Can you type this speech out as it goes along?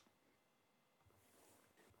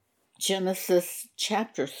Genesis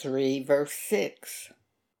chapter 3, verse 6.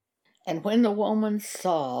 And when the woman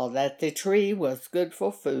saw that the tree was good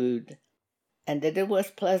for food, and that it was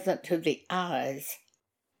pleasant to the eyes,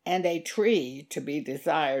 and a tree to be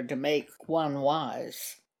desired to make one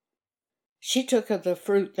wise, she took of the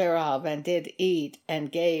fruit thereof, and did eat,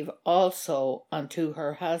 and gave also unto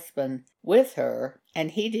her husband with her, and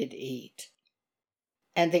he did eat.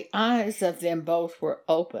 And the eyes of them both were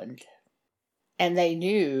opened, and they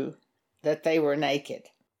knew that they were naked.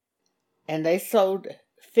 And they sewed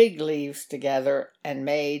fig leaves together, and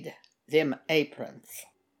made them aprons.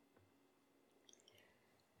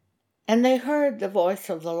 And they heard the voice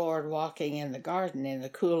of the Lord walking in the garden in the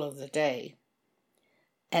cool of the day.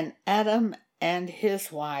 And Adam and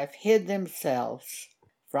his wife hid themselves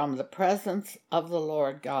from the presence of the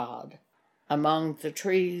Lord God among the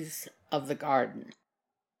trees of the garden.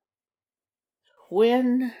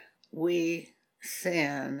 When we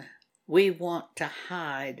sin, we want to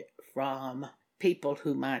hide from people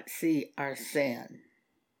who might see our sin.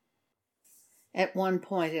 At one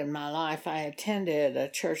point in my life, I attended a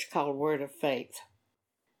church called Word of Faith.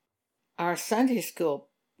 Our Sunday school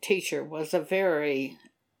teacher was a very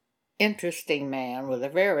interesting man with a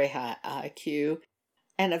very high IQ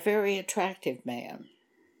and a very attractive man.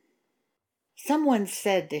 Someone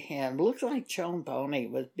said to him, "Looks like Joan Boney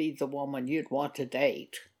would be the woman you'd want to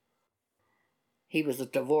date." He was a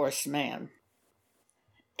divorced man.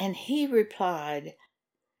 And he replied,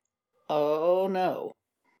 "Oh no,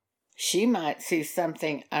 she might see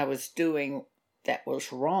something I was doing that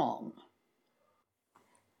was wrong."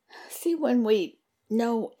 See, when we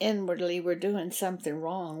know inwardly we're doing something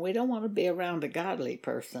wrong, we don't want to be around a godly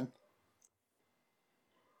person.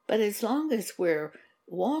 But as long as we're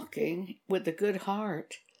walking with a good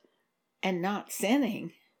heart and not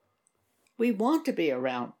sinning, we want to be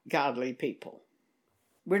around godly people.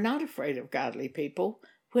 We're not afraid of godly people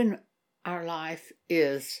when our life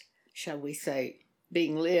is, shall we say,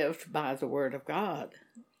 being lived by the Word of God,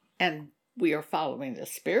 and we are following the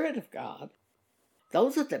Spirit of God.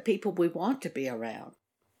 Those are the people we want to be around.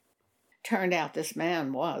 Turned out this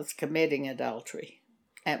man was committing adultery,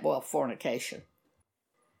 fornication,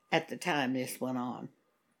 at the time this went on.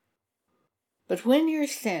 But when you're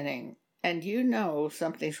sinning and you know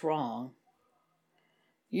something's wrong,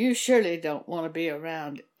 you surely don't want to be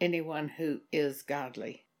around anyone who is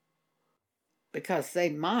godly, because they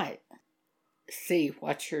might see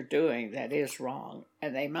what you're doing that is wrong,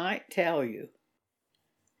 and they might tell you.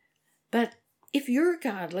 But if you're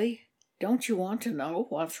godly, don't you want to know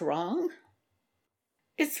what's wrong?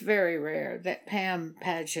 It's very rare that Pam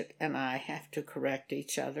Paget and I have to correct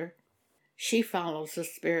each other. She follows the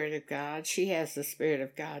Spirit of God. She has the Spirit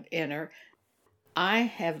of God in her. I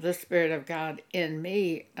have the Spirit of God in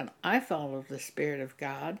me, and I follow the Spirit of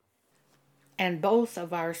God. And both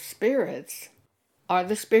of our spirits are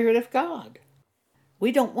the Spirit of God.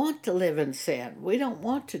 We don't want to live in sin. We don't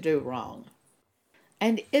want to do wrong.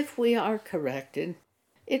 And if we are corrected,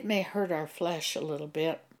 it may hurt our flesh a little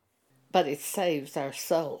bit, but it saves our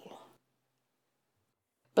soul.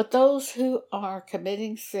 But those who are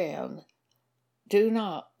committing sin do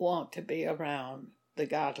not want to be around the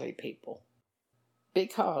godly people,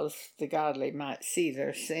 because the godly might see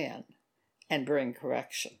their sin and bring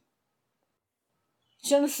correction.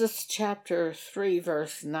 Genesis chapter 3,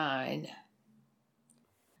 verse 9.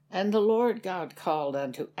 And the Lord God called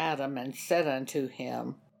unto Adam and said unto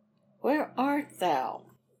him, Where art thou?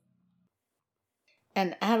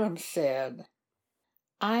 And Adam said,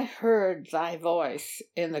 I heard thy voice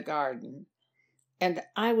in the garden, and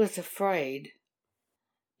I was afraid,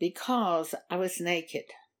 because I was naked,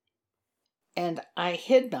 and I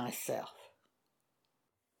hid myself.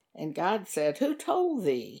 And God said, Who told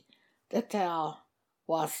thee that thou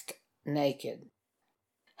wast naked?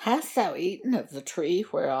 Hast thou eaten of the tree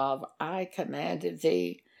whereof I commanded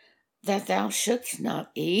thee that thou shouldst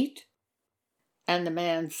not eat? And the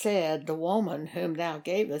man said, The woman whom thou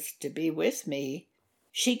gavest to be with me,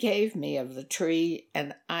 she gave me of the tree,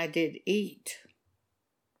 and I did eat.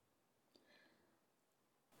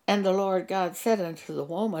 And the Lord God said unto the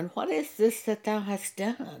woman, What is this that thou hast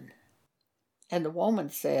done? And the woman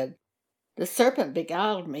said, The serpent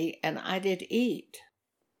beguiled me, and I did eat.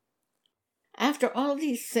 After all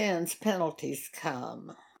these sins, penalties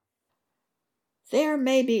come. There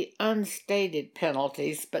may be unstated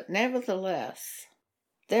penalties, but nevertheless,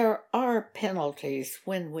 there are penalties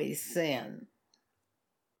when we sin.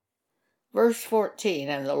 Verse 14,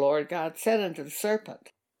 And the Lord God said unto the serpent,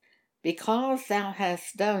 Because thou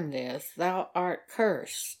hast done this, thou art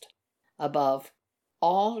cursed above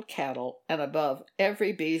all cattle and above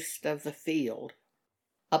every beast of the field.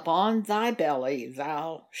 Upon thy belly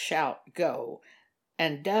thou shalt go,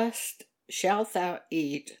 and dust shalt thou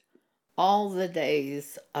eat all the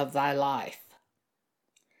days of thy life.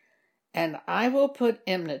 And I will put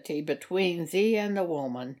enmity between thee and the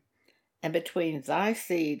woman, and between thy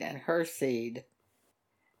seed and her seed.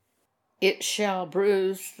 It shall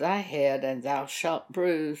bruise thy head, and thou shalt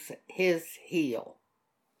bruise his heel.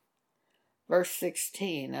 Verse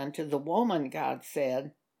 16, unto the woman God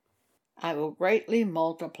said, I will greatly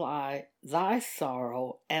multiply thy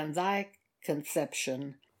sorrow and thy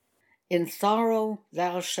conception. In sorrow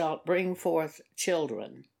thou shalt bring forth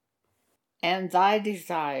children, and thy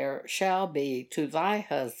desire shall be to thy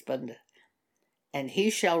husband, and he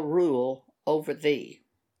shall rule over thee.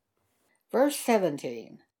 Verse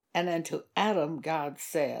 17, and unto Adam God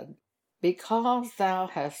said, because thou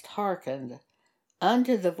hast hearkened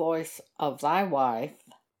unto the voice of thy wife,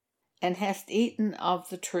 and hast eaten of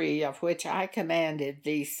the tree of which I commanded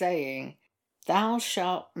thee, saying, thou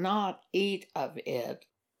shalt not eat of it.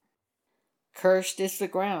 Cursed is the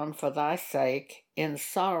ground for thy sake, in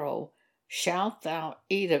sorrow shalt thou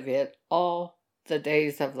eat of it all the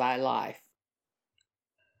days of thy life.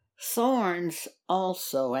 Thorns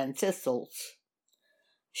also and thistles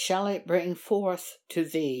shall it bring forth to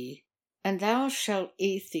thee, and thou shalt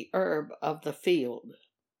eat the herb of the field.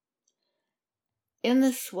 In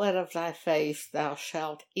the sweat of thy face thou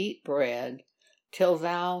shalt eat bread, till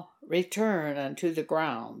thou return unto the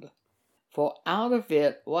ground. For out of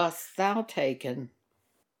it wast thou taken.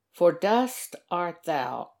 For dust art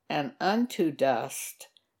thou, and unto dust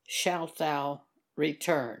shalt thou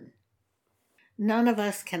return. None of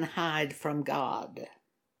us can hide from God.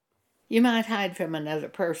 You might hide from another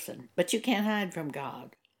person, but you can't hide from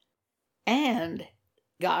God. And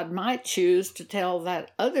God might choose to tell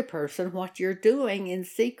that other person what you're doing in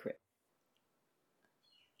secret.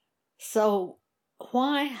 So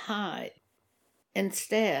why hide?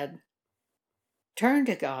 Instead, turn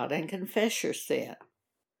to God and confess your sin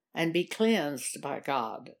and be cleansed by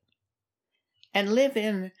God. And live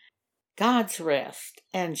in God's rest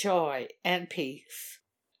and joy and peace.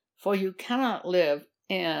 For you cannot live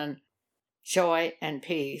in joy and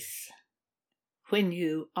peace when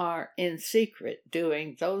you are in secret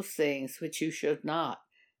doing those things which you should not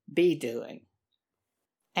be doing.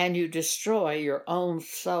 And you destroy your own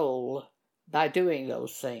soul by doing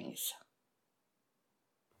those things.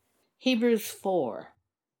 Hebrews 4.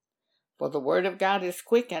 For the word of God is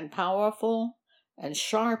quick and powerful, and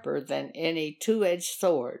sharper than any two-edged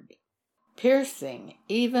sword, piercing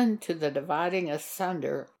even to the dividing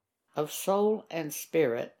asunder of soul and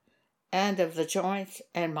spirit, and of the joints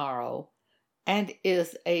and marrow, and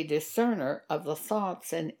is a discerner of the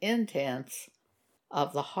thoughts and intents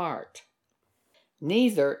of the heart.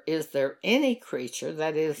 Neither is there any creature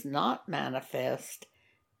that is not manifest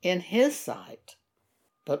in his sight,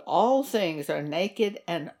 but all things are naked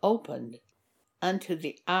and opened unto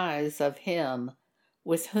the eyes of him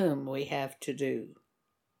with whom we have to do.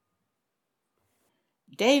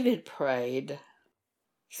 David prayed,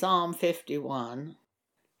 Psalm 51,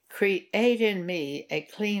 create in me a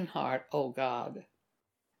clean heart, O God,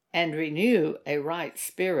 and renew a right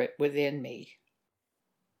spirit within me.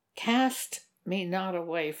 Cast me not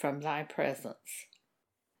away from thy presence,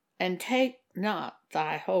 and take not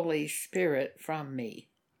thy Holy Spirit from me.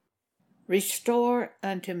 Restore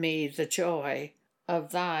unto me the joy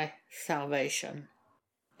of thy salvation,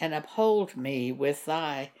 and uphold me with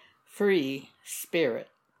thy free spirit.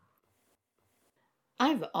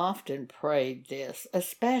 I've often prayed this,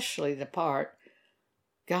 especially the part,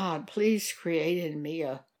 God, please create in me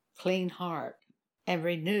a clean heart and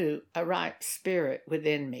renew a right spirit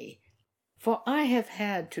within me. For I have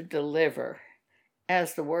had to deliver,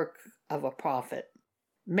 as the work of a prophet,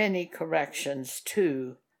 many corrections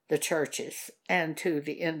to the churches and to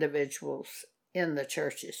the individuals in the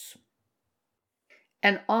churches.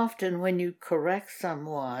 And often when you correct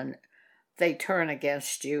someone, they turn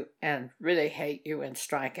against you and really hate you and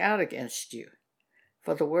strike out against you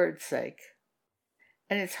for the word's sake.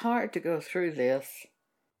 And it's hard to go through this.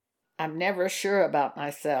 I'm never sure about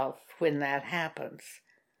myself when that happens.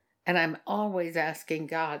 And I'm always asking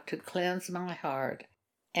God to cleanse my heart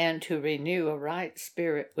and to renew a right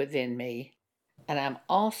spirit within me. And I'm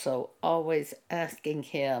also always asking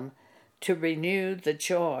Him to renew the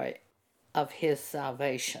joy of His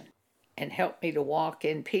salvation and help me to walk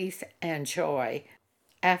in peace and joy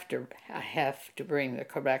after I have to bring the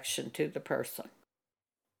correction to the person.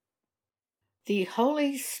 The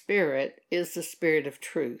Holy Spirit is the Spirit of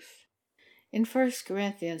truth. In 1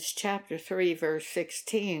 Corinthians chapter 3, verse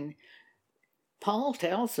 16, Paul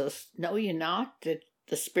tells us, know ye not that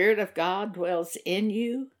the Spirit of God dwells in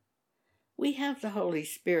you. We have the Holy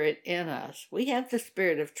Spirit in us. We have the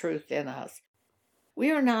Spirit of truth in us.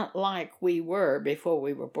 We are not like we were before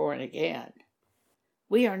we were born again.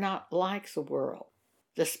 We are not like the world.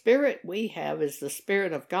 The Spirit we have is the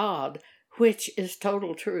Spirit of God, which is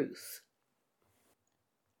total truth.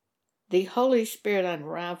 The Holy Spirit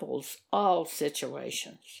unravels all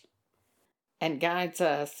situations and guides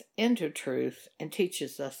us into truth and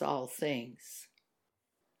teaches us all things.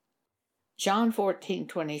 John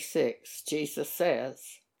 14:26, Jesus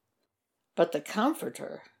says, "But the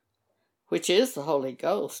Comforter, which is the Holy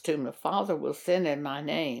Ghost, whom the Father will send in my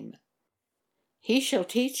name, he shall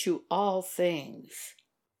teach you all things,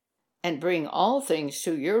 and bring all things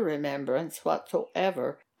to your remembrance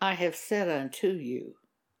whatsoever I have said unto you."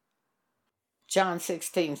 John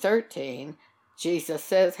 16:13, Jesus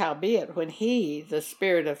says, "Howbeit, when he, the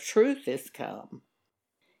Spirit of truth, is come,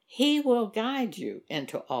 he will guide you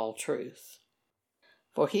into all truth.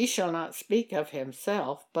 For he shall not speak of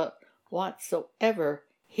himself, but whatsoever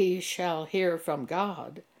he shall hear from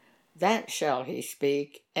God, that shall he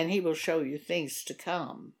speak, and he will show you things to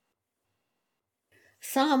come."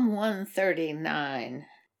 Psalm 139.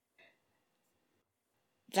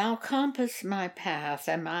 Thou compass my path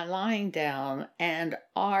and my lying down, and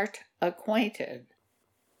art acquainted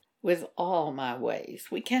with all my ways.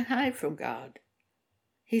 We can't hide from God.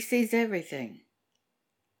 He sees everything.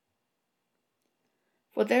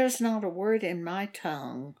 For there is not a word in my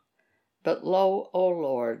tongue, but lo, O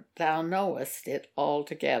Lord, thou knowest it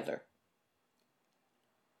altogether.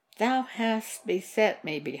 Thou hast beset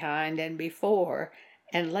me behind and before,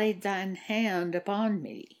 and laid thine hand upon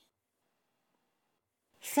me.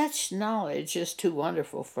 Such knowledge is too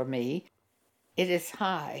wonderful for me. It is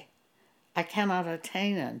high. I cannot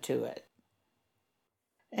attain unto it.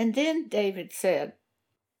 And then David said,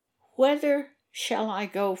 "Whither shall I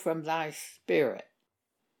go from thy spirit?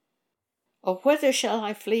 Or whither shall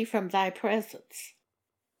I flee from thy presence?"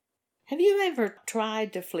 Have you ever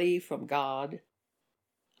tried to flee from God?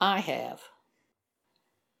 I have.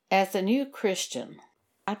 As a new Christian,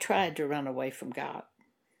 I tried to run away from God.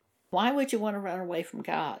 Why would you want to run away from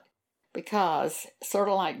God? Because, sort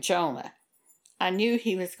of like Jonah, I knew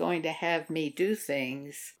he was going to have me do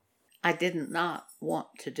things I did not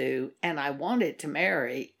want to do, and I wanted to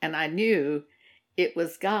marry, and I knew it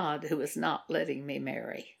was God who was not letting me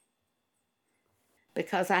marry.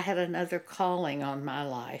 Because I had another calling on my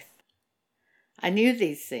life. I knew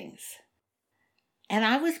these things. And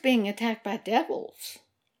I was being attacked by devils.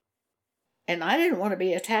 And I didn't want to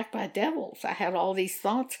be attacked by devils. I had all these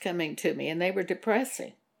thoughts coming to me, and they were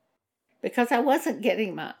depressing. Because I wasn't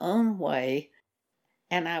getting my own way,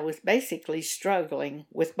 and I was basically struggling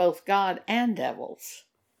with both God and devils.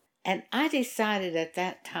 And I decided at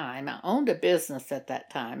that time, I owned a business at that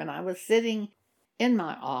time, and I was sitting in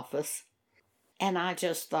my office, and I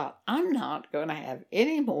just thought, I'm not going to have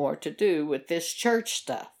any more to do with this church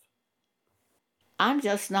stuff. I'm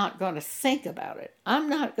just not going to think about it. I'm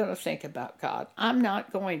not going to think about God. I'm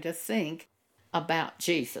not going to think about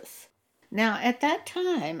Jesus. Now, at that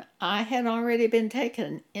time, I had already been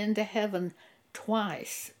taken into heaven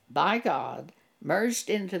twice by God, merged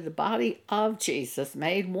into the body of Jesus,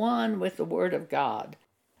 made one with the Word of God,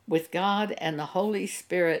 with God and the Holy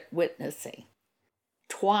Spirit witnessing.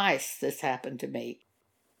 Twice this happened to me.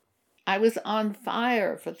 I was on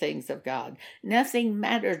fire for things of God. Nothing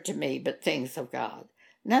mattered to me but things of God.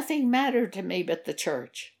 Nothing mattered to me but the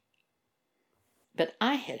church. But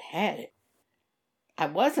I had had it. I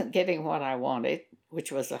wasn't getting what I wanted,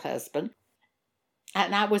 which was a husband,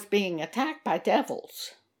 and I was being attacked by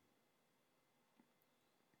devils.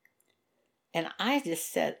 And I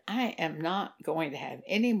just said, I am not going to have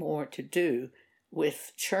any more to do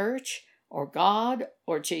with church or God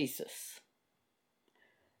or Jesus.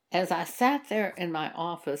 As I sat there in my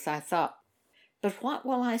office, I thought, but what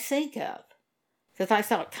will I think of? Because I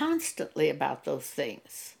thought constantly about those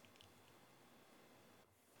things.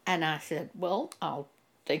 And I said, well, I'll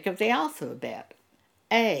think of the alphabet.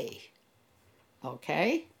 A,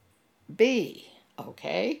 okay. B,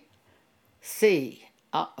 okay. C,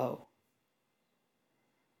 uh-oh.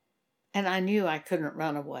 And I knew I couldn't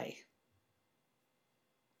run away.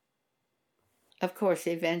 Of course,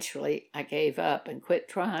 eventually I gave up and quit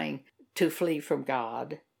trying to flee from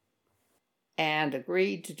God and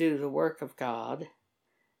agreed to do the work of God.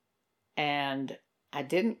 And I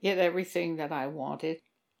didn't get everything that I wanted,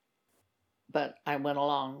 but I went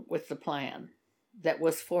along with the plan that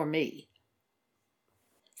was for me.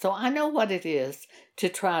 So I know what it is to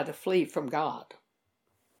try to flee from God.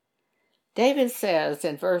 David says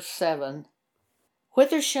in verse 7,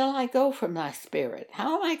 Whither shall I go from thy spirit?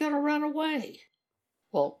 How am I going to run away?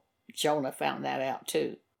 Well, Jonah found that out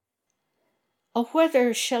too. Oh,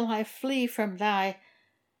 whither shall I flee from thy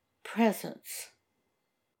presence?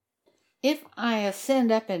 If I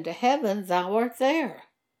ascend up into heaven, thou art there.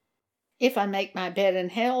 If I make my bed in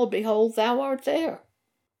hell, behold, thou art there.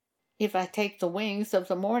 If I take the wings of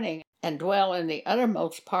the morning and dwell in the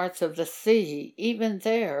uttermost parts of the sea, even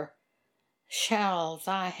there shall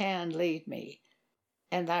thy hand lead me,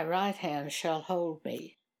 and thy right hand shall hold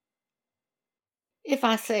me. If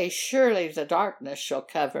I say, surely the darkness shall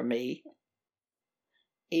cover me,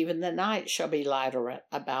 even the night shall be light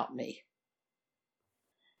about me.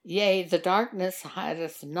 Yea, the darkness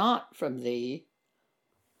hideth not from thee,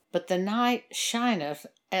 but the night shineth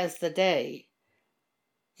as the day.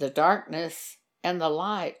 The darkness and the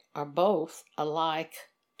light are both alike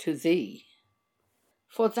to thee.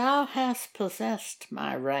 For thou hast possessed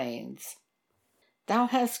my reins. Thou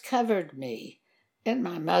hast covered me in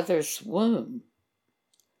my mother's womb.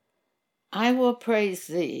 I will praise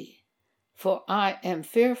thee, for I am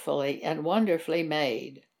fearfully and wonderfully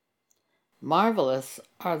made. Marvelous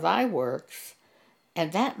are thy works,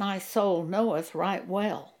 and that my soul knoweth right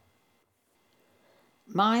well.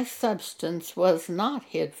 My substance was not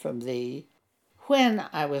hid from thee, when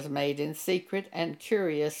I was made in secret and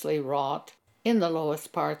curiously wrought in the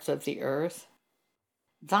lowest parts of the earth.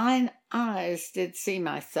 Thine eyes did see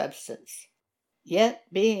my substance, yet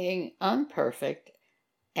being unperfect,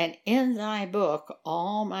 and in thy book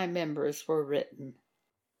all my members were written,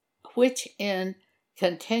 which in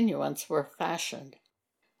continuance were fashioned,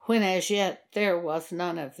 when as yet there was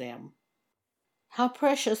none of them. How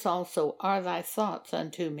precious also are thy thoughts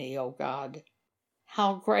unto me, O God!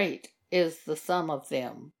 How great is the sum of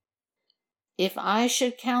them! If I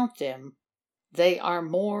should count them, they are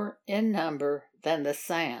more in number than the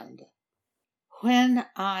sand. When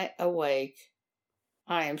I awake,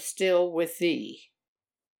 I am still with thee.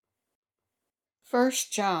 1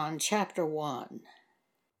 John chapter 1.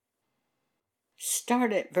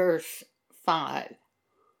 Start at verse 5.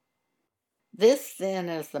 This then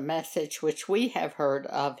is the message which we have heard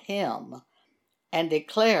of him, and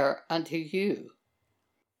declare unto you,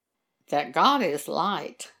 that God is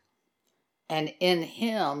light, and in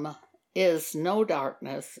him is no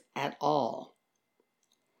darkness at all.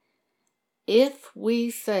 If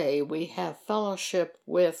we say we have fellowship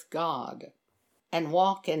with God, and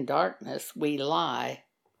walk in darkness, we lie,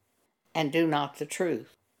 and do not the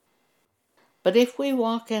truth. But if we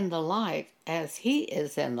walk in the light, as he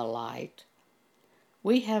is in the light,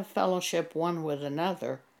 we have fellowship one with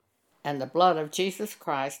another, and the blood of Jesus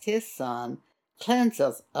Christ, his Son,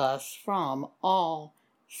 cleanseth us from all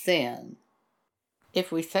sin.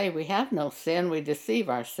 If we say we have no sin, we deceive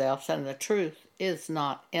ourselves, and the truth is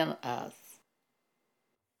not in us.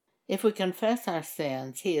 If we confess our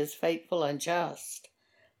sins, he is faithful and just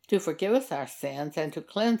to forgive us our sins and to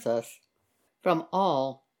cleanse us from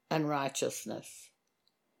all unrighteousness.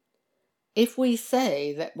 If we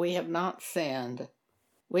say that we have not sinned,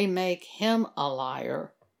 we make him a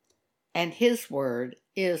liar, and his word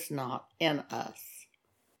is not in us.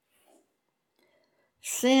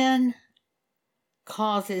 Sin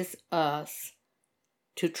causes us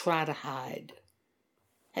to try to hide.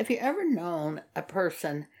 Have you ever known a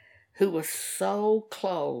person who was so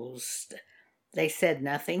closed they said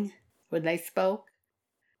nothing when they spoke?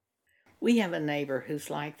 We have a neighbor who's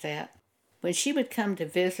like that. When she would come to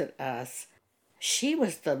visit us, she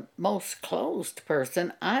was the most closed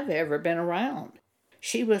person I've ever been around.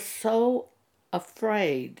 She was so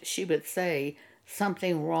afraid she would say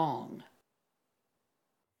something wrong.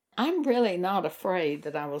 I'm really not afraid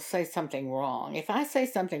that I will say something wrong. If I say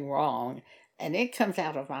something wrong and it comes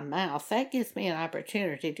out of my mouth, that gives me an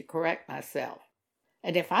opportunity to correct myself.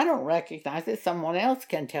 And if I don't recognize it, someone else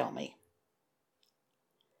can tell me.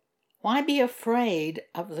 Why be afraid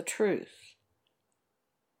of the truth?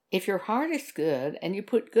 If your heart is good and you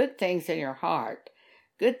put good things in your heart,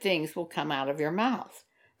 good things will come out of your mouth.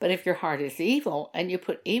 But if your heart is evil and you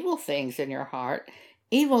put evil things in your heart,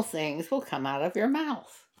 evil things will come out of your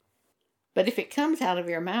mouth. But if it comes out of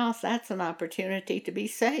your mouth, that's an opportunity to be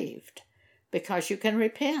saved, because you can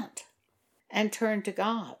repent and turn to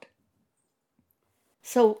God.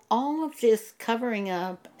 So all of this covering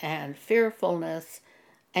up and fearfulness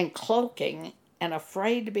and cloaking and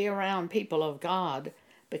afraid to be around people of God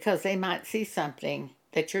because they might see something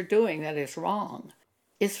that you're doing that is wrong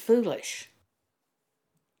is foolish.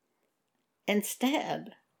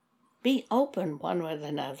 Instead, be open one with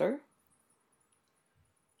another.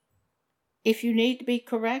 If you need to be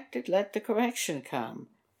corrected, let the correction come.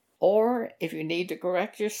 Or if you need to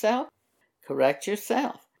correct yourself, Correct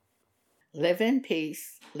yourself. Live in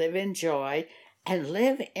peace, live in joy, and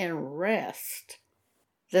live in rest.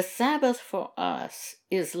 The Sabbath for us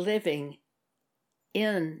is living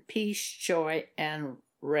in peace, joy, and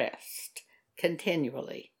rest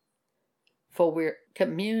continually. For we're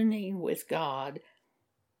communing with God,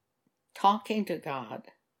 talking to God,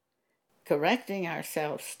 correcting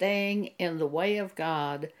ourselves, staying in the way of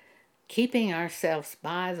God, keeping ourselves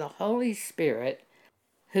by the Holy Spirit,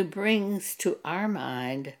 who brings to our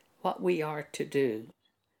mind what we are to do.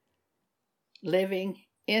 Living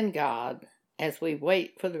in God as we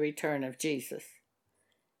wait for the return of Jesus.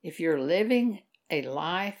 If you're living a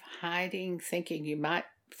life hiding, thinking you might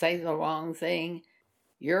say the wrong thing,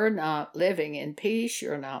 you're not living in peace,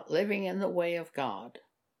 you're not living in the way of God.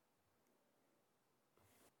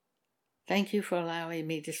 Thank you for allowing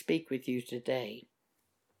me to speak with you today.